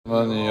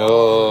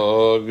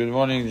Good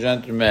morning,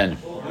 gentlemen.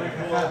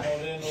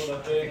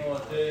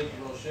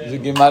 The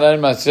Gemara in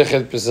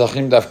Masechet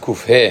Pesachim Daf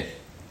Kuf He.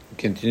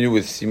 Continue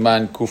with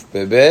Siman Kuf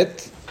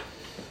Pebet.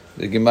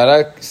 The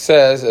Gemara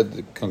says at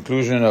the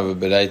conclusion of a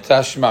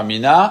Beraita Shema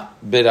Mina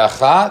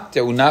Beracha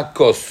Teuna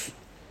Kos.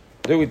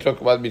 Today we talk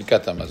about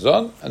birkat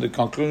Hamazon, and the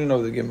conclusion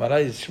of the Gemara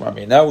is Shema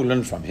Mina. We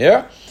learn from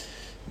here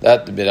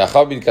that the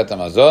Beracha birkat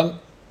Hamazon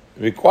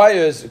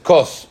requires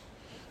kos.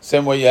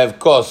 Same way you have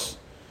kos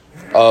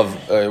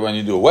of when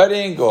you do a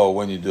wedding or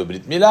when you do a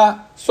Brit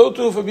Milah, so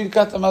too for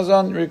birkat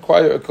Hamazon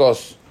require a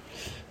kos.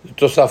 The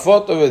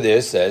Tosafot over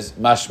there says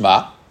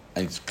mashma,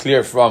 and it's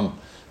clear from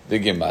the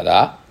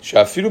Gemara,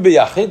 she'afilu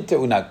beyachid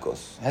te'una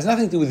kos. It has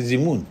nothing to do with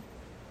zimun.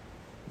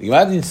 The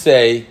Gemara didn't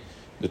say,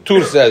 the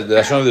Tur says, the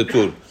Lashon of the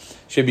Tur,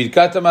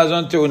 שברכת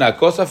המזון טעונה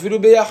כוס אפילו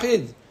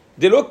ביחיד.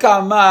 זה לא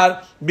כאמר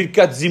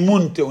ברכת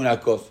זימון טעונה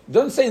כוס.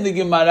 Don't say in the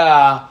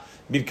Gemara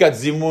ברכת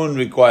זימון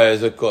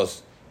requires a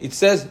kos. It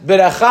says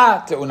ברכה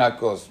טעונה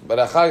כוס.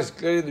 ברכה is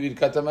clearly the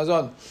ברכת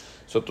המזון.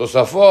 So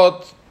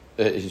תוספות,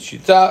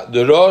 שיטה,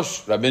 the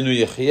Rosh, רבנו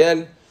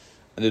יחיאל,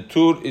 and the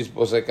Tur is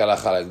posek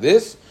halacha like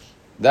this,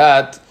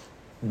 that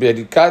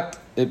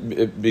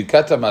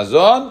ברכת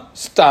המזון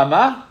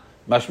סתמה,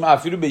 משמע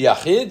אפילו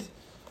ביחיד,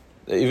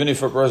 even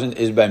if a person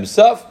is by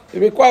himself, it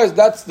requires,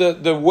 that's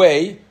the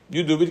way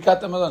you do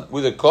birkat Hamazon,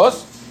 with a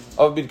kos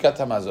of birkat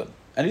Hamazon.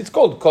 And it's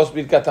called kos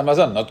birkat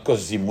Hamazon, not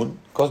kos zimun,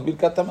 kos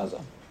birkat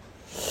Hamazon.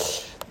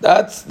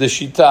 That's the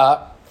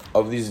shita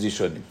of these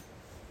Rishonim.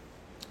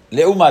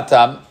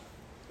 Leumatam,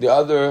 the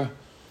other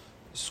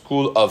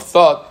school of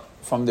thought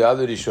from the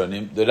other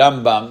Rishonim, the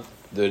Rambam,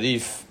 the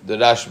Rif, the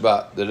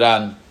Rashba, the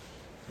Ran,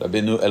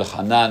 Rabbeinu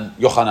Yochanan,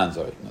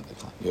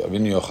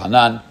 Rabbeinu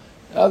Yochanan,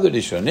 the other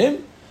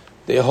Rishonim,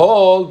 they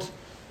hold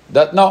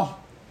that no,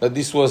 that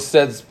this was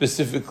said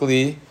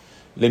specifically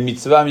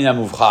lemitzvah min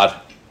hamuvchar.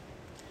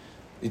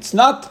 It's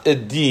not a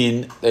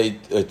din,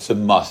 it's a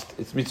must.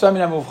 It's mitzvah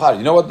min hamuvchar.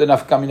 You know what the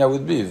nafkamina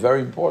would be? Very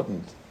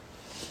important.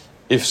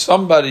 If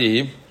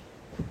somebody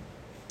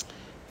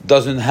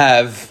doesn't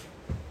have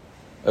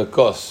a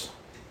kos,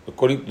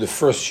 according to the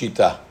first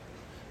shita,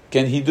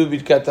 can he do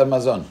birkat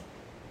Hamazon?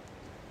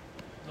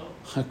 No.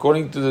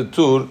 According to the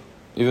Tur,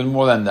 even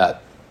more than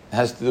that. It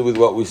has to do with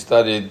what we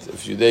studied a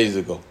few days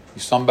ago.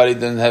 If somebody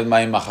doesn't have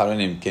mayim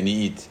macharonim, can he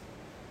eat?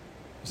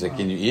 I say,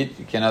 can you eat?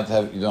 You don't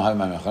have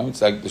mayim macharonim.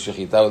 It's like the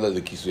shechita without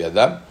the kisui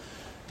adam.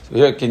 So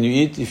here, can you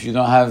eat if you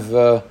don't have,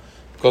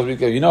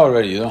 because you know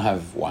already, you don't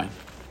have wine.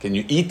 Can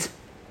you eat?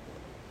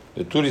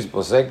 The Tur is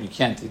posek, you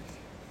can't eat.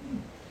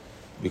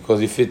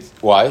 Because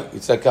why?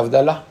 It's like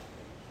avdalah.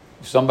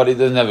 If somebody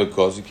doesn't have a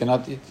kos, you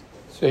cannot eat.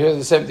 So here's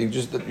the same thing,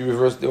 just that you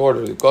reverse the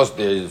order. The kos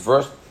there is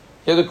first,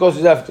 here the kos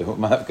is after.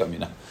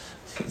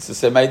 It's the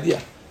same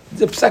idea. It's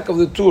the psak of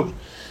the Tur.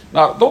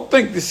 Now, don't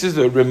think this is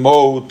a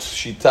remote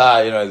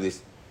shita, like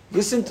this.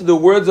 Listen to the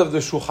words of the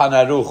Shulchan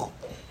Aruch.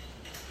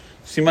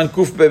 Siman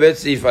Kuf Bebet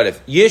Seif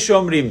Aleph. Yesh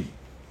omrim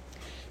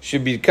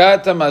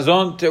shebirkat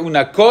Hamazon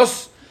te'una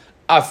kos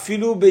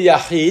afilu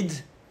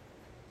beyachid.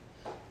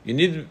 You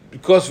need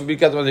kos for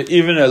birkat Hamazon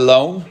even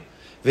alone.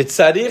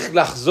 V'tzarich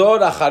lachzor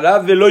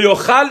acharav ve'lo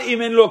yochal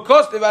im en lo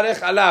kos levarech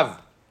alav.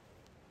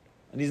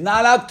 And he's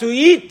not allowed to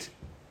eat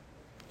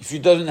if he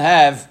doesn't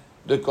have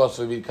the kos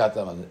for birkat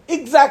Hamazon.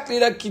 Exactly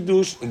like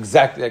kiddush,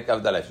 exactly like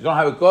avdalah. If you don't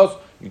have a kos,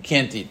 you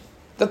can't eat.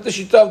 That's the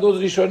shita of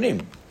those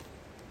rishonim.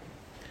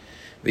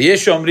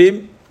 V'yesh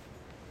omrim,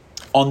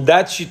 on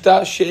that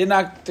shita,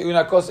 she'ena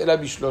te'una kos ela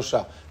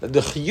bishlosha. That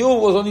the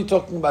chiyuv was only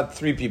talking about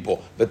 3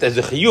 people. But as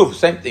a chiyuv,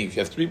 same thing. If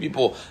you have 3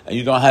 people and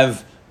you don't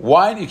have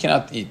wine, you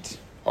cannot eat.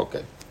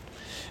 Okay.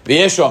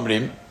 V'yesh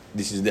omrim,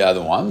 this is the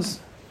other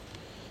ones.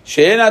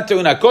 She'ena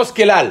te'una kos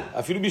kelal,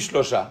 afilu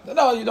bishlosha.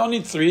 No, you don't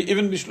need 3,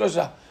 even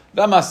bishlosha.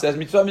 Rama says,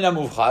 mitzvah min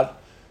hamuvchar,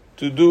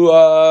 to do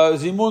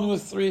zimun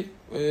with 3.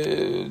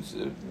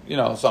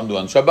 Some do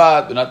on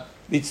Shabbat, but not.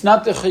 It's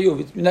not a chiyuv,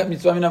 it's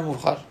mitzvah min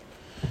hamuvchar.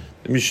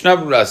 The Mishnah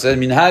Berurah says,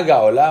 minhag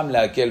ha'olam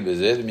le'akel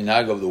bezeh, the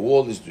minhag of the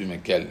world is to be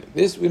mekel.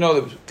 This, we know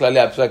the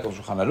klalei ha'psak of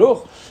Shulchan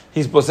Aruch,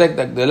 he's posek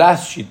like the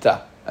last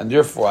shita, and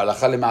therefore,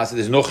 halacha lema'aseh,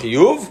 there's no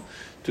chiyuv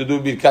to do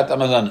birkat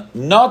Hamazon,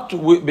 not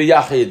with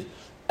beyachid,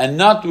 and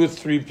not with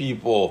 3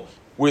 people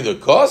with a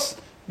kos.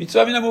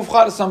 Mitzvah min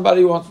hamuvchar,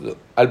 somebody wants to do.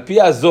 Al pi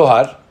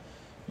HaZohar,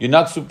 you're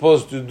not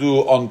supposed to do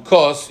on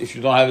kos if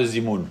you don't have a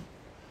zimun.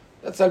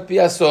 That's al pi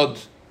HaSod.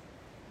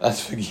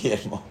 That's for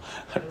Guillermo.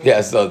 Al pi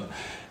HaSod.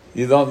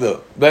 You don't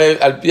do.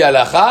 But al pi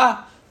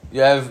halacha,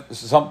 you have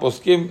some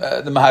poskim,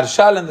 the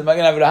Maharshal and the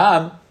Magen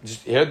Avraham,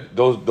 just hear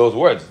those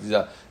words. These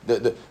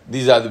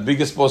are the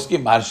biggest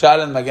poskim.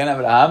 Maharshal and Magen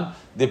Avraham,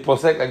 they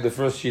posek like the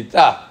first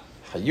shita.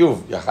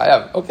 Chayuv,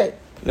 yachayav. Okay.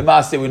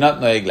 Lemaaseh, we're not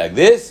noeg like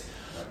this.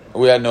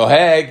 We are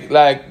noheg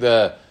like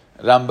the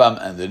Rambam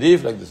and the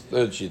Rif, like the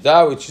third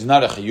shita, which is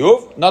not a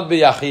chiyuv, not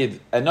beyachid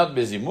and not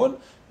bezimun.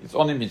 It's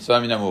only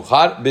mitzvah min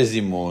hamuvchar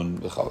bezimun.